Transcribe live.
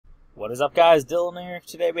What is up, guys? Dylan here.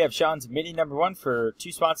 Today we have Sean's mini number 1 for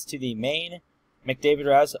 2 spots to the main McDavid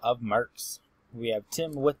Razz of Marks. We have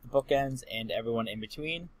Tim with the bookends and everyone in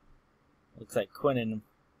between. Looks like Quinn and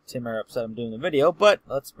Tim are upset I'm doing the video, but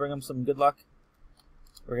let's bring them some good luck.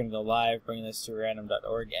 We're going to go live, bring this to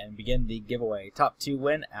random.org, and begin the giveaway. Top 2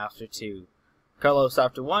 win after 2. Carlos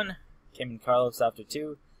after 1, Kim and Carlos after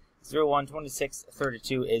 2. 01, 26,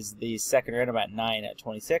 32 is the second random at 9 at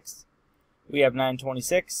 26. We have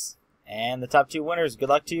 926, and the top 2 winners. Good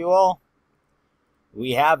luck to you all.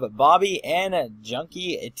 We have Bobby and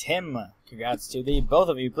Junkie Tim. Congrats to the both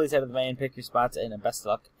of you. Please head to the main, pick your spots, and best of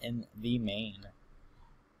luck in the main.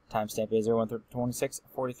 Timestamp is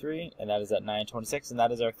 01/26/43, and that is at 9:26, and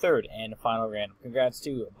that is our third and final random. Congrats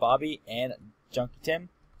to Bobby and Junkie Tim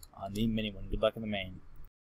on the mini one. Good luck in the main.